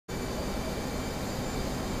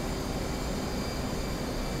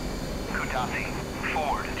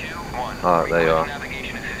Oh, there you are.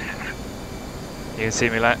 You can see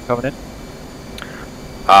me coming in?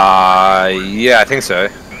 Yeah, I think so.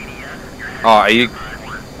 Oh, are you?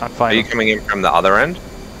 I'm fine. Are you coming in from the other end?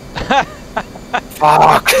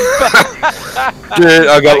 Fuck! Dude,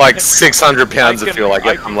 I got like 600 pounds of fuel. I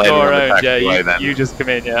guess I'm landing on the taxiway then. You just come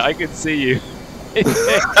in, yeah. I can see you. This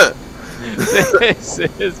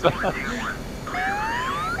is fun.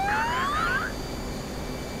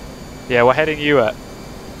 Yeah, what heading are you at?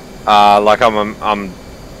 Like I'm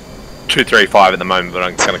 235 at the moment, but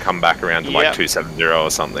I'm gonna come back around to like 270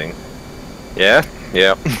 or something. Yeah,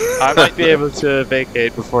 yeah. I might be able to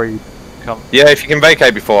vacate before you come. Yeah, if you can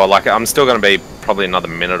vacate before, like I'm still gonna be probably another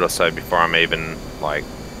minute or so before I'm even like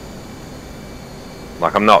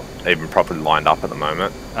I'm not even properly lined up at the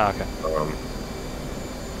moment. Oh, okay.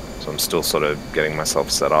 So I'm still sort of getting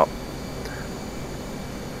myself set up.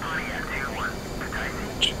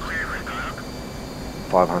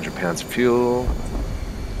 500 pounds of fuel.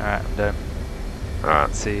 Alright, I'm done.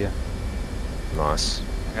 Alright. See ya. Nice.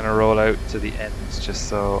 I'm gonna roll out to the ends just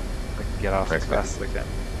so I can get off as fast as I can.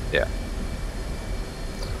 Yeah.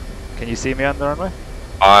 Can you see me on the runway?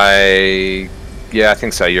 Yeah, I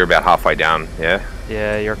think so. You're about halfway down, yeah?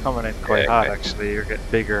 Yeah, you're coming in quite hot actually. You're getting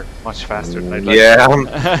bigger much faster than I'd like. Yeah, I'm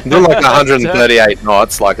doing like 138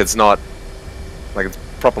 knots, like it's not, like it's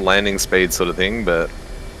proper landing speed sort of thing, but...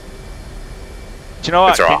 Do you know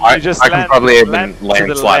what? Right. You just I can probably even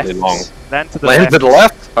land slightly long. Land to the left. left. To the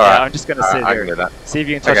left? Alright. Yeah, I'm just gonna sit here. See if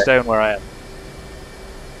you can touch down where I am.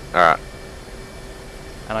 Alright.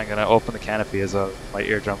 And I'm gonna open the canopy as well. My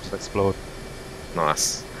eardrums will explode.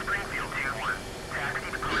 Nice.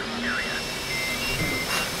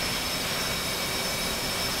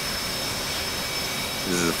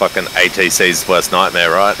 This is a fucking ATC's worst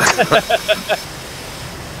nightmare, right?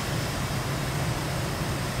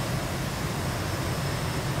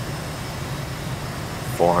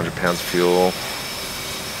 400 pounds of fuel.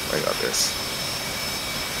 I got this.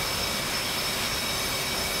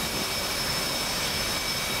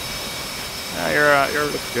 You're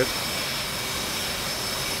looking good.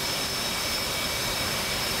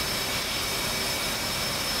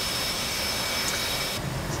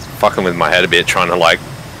 Fucking with my head a bit, trying to line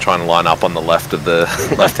up on the left of the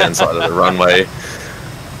left-hand side of the runway.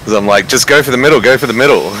 Because I'm like, just go for the middle, go for the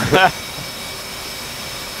middle.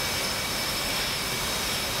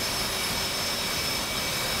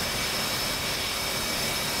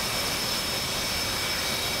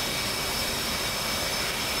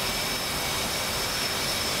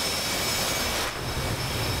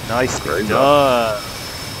 Nicely done.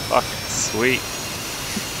 Fucking sweet.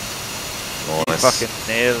 Nice. You fucking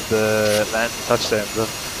nailed the land touchdown, bro.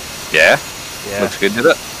 Yeah? Yeah. Looks good, did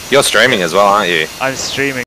it? You're streaming as well, aren't you? I'm streaming.